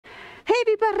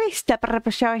Baby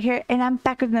Barista Shower here, and I'm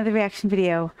back with another reaction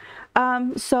video.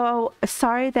 So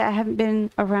sorry that I haven't been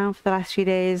around for the last few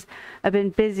days. I've been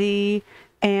busy,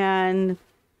 and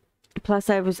plus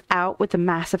I was out with a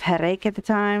massive headache at the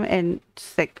time, and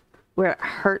just like where it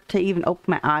hurt to even open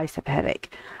my eyes to have a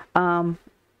headache.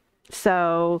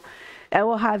 So I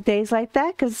will have days like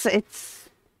that because it's,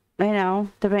 you know,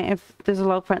 depending if there's a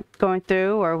low front going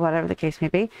through or whatever the case may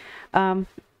be.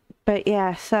 But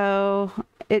yeah, so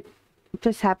it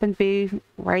just happened to be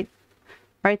right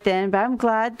then, but I'm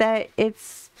glad that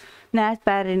it's not as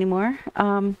bad anymore,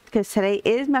 because today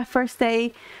is my first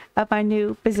day of my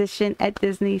new position at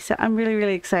Disney, so I'm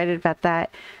really excited about that.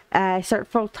 I start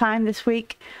full-time this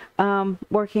week,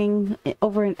 working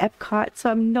over in Epcot,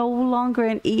 so I'm no longer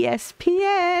in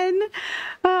ESPN,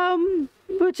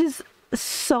 which is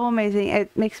so amazing.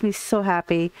 It makes me so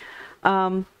happy.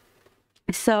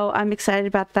 So I'm excited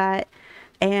about that,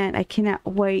 and I cannot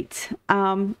wait.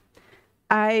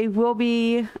 I will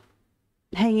be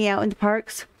hanging out in the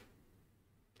parks,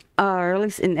 or at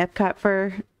least in Epcot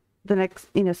for the next,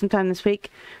 sometime this week,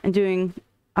 and doing,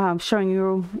 showing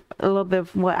you a little bit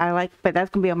of what I like, but that's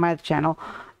gonna be on my channel.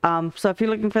 So if you're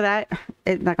looking for that,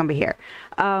 it's not gonna be here.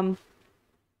 But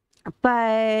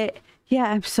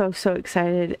yeah, I'm so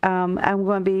excited. I'm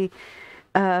going to be,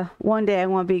 one day I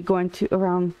want to be going to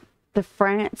around the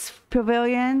France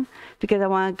pavilion, because I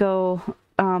want to go,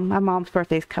 my mom's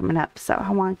birthday's coming up, so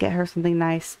I want to get her something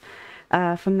nice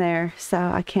from there, so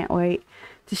I can't wait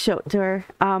to show it to her.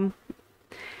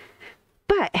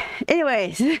 But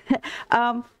anyways,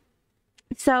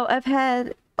 so I've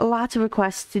had lots of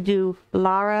requests to do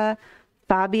Lara,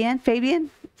 Fabian,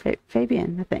 I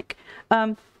think.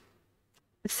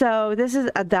 So this is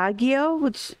Adagio,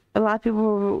 which a lot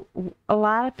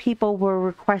of people were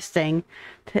requesting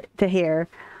to hear.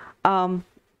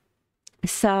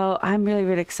 So I'm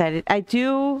really excited. I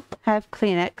do have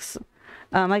Kleenex.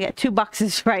 I got 2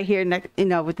 boxes right here,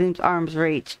 within arm's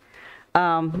reach.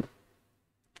 So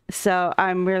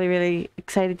I'm really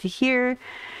excited to hear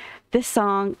this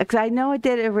song, because I know I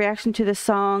did a reaction to the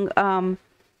song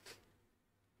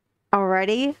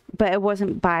already, but it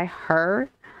wasn't by her.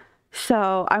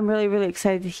 So I'm really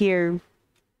excited to hear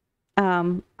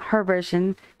her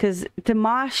version, because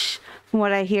Dimash, from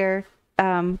what I hear,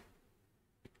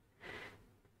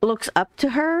 looks up to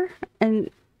her, and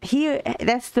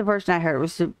that's the version I heard,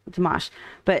 was Dimash.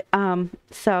 But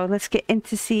so let's get in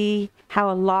to see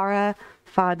how Lara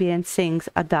Fabian sings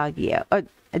Adagio.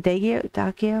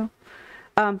 Adagio.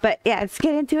 But yeah, let's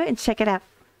get into it and check it out.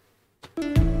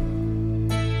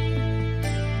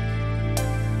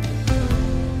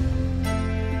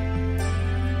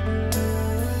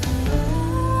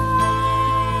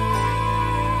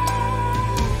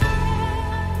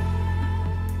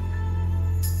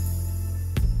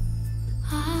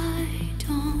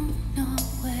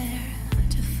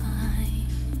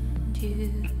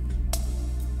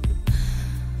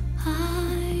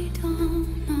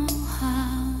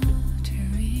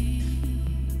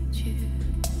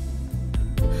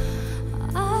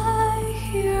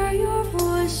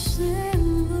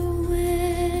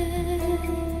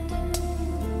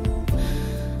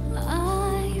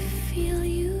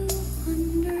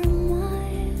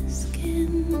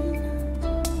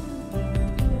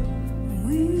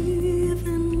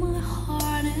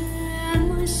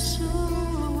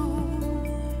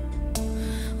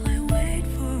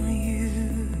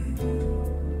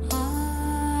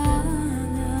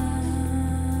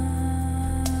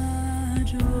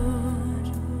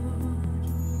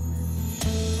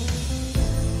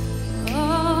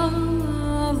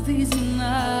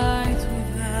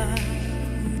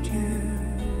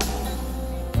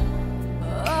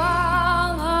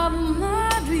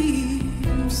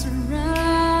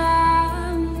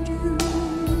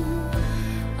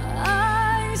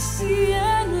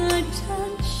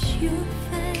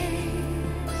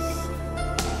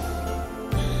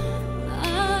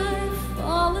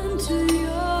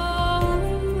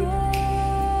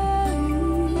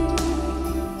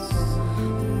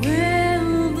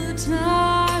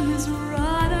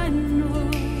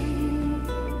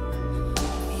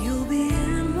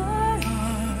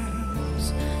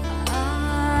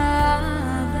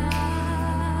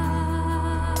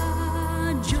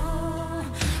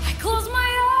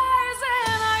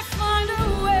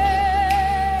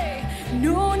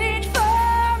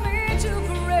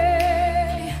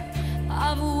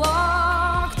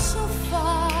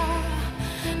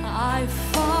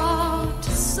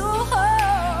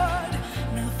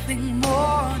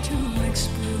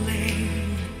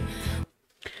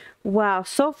 Wow,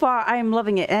 so far I am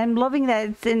loving it, and I'm loving that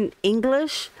it's in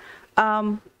English,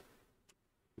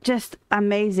 just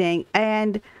amazing.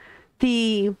 And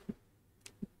the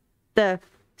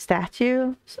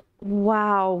statues,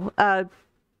 wow,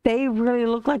 they really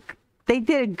look like they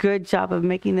did a good job of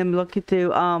making them look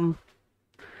into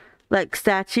like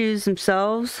statues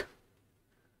themselves.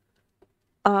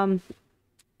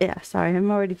 Yeah, sorry,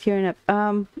 I'm already tearing up.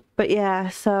 But yeah,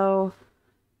 so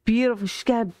beautiful. She's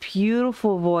got a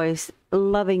beautiful voice.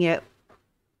 Loving it.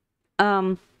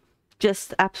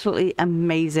 Just absolutely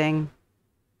amazing.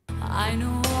 I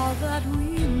know all that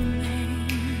we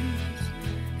need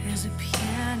is a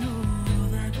piano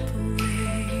that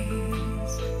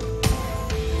plays.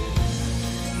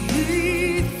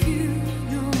 If you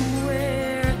know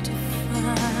where to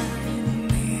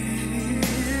find me,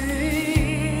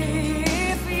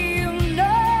 if you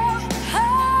know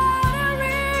how to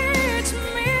reach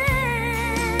me,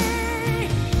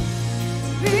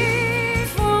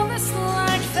 before this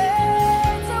light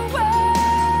fades away.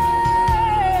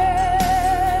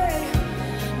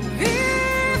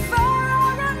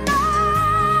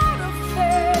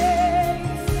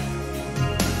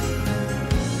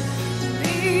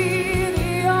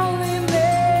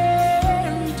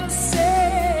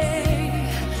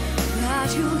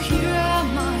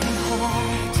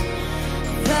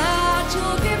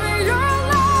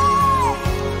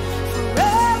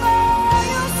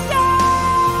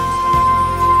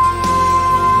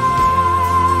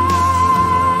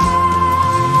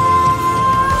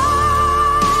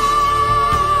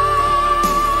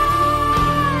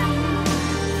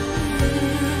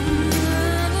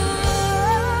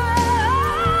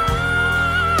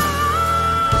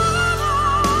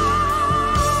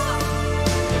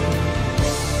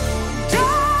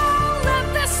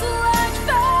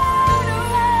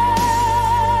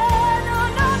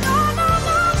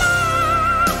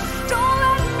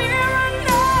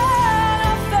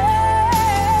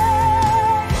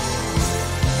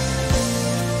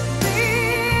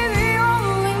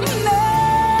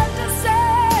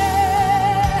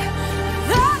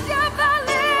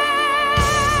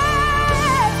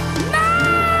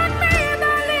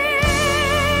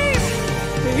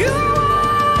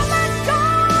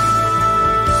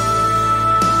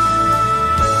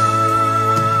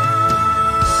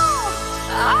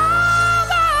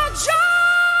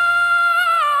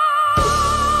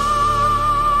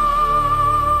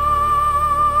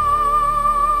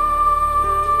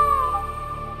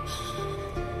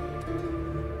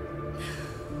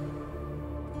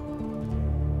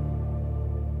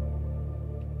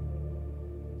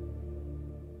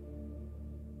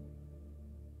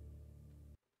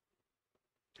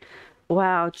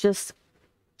 Wow, just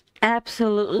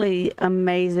absolutely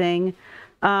amazing.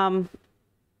 Um,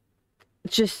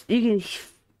 just you can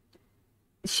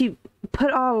she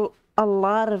put all a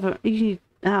lot of you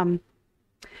can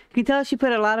tell she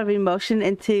put a lot of emotion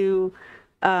into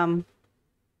the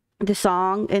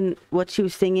song and what she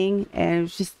was singing, and it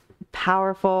was just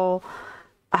powerful.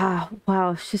 Ah,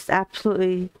 wow, it's just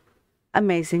absolutely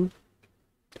amazing.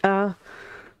 But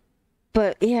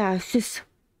yeah, it's just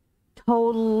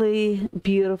totally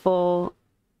beautiful.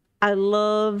 I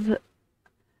love,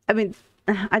 I mean,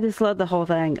 I just love the whole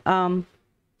thing.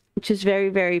 It's just very,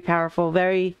 very powerful,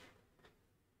 very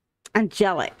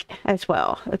angelic as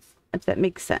well, if that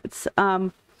makes sense.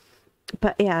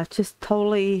 But yeah, just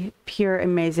totally pure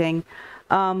amazing.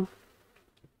 Wow.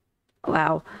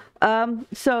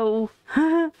 So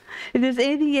if there's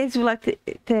anything you guys would like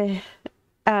to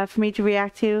for me to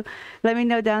react to, let me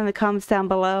know down in the comments down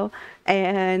below,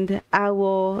 and I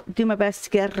will do my best to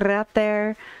get it out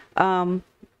there.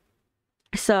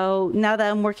 So now that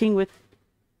I'm working with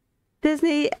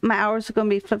Disney, my hours are going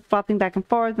to be flip-flopping back and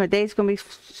forth. My days are going to be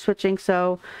switching.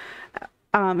 So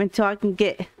until I can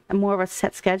get more of a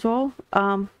set schedule,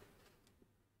 my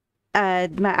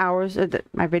hours,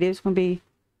 my videos are going to be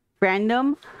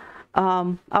random.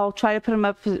 I'll try to put them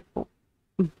up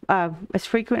as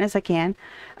frequent as I can.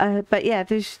 But yeah,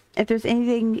 if there's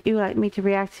anything you'd like me to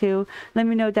react to, let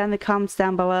me know down in the comments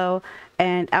down below,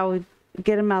 and I will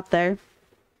get them out there.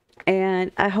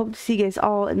 And I hope to see you guys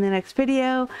all in the next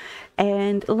video,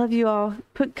 and love you all.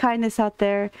 Put kindness out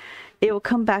there, it will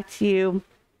come back to you,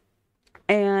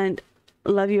 and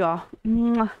love you all.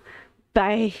 Mwah.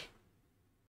 Bye.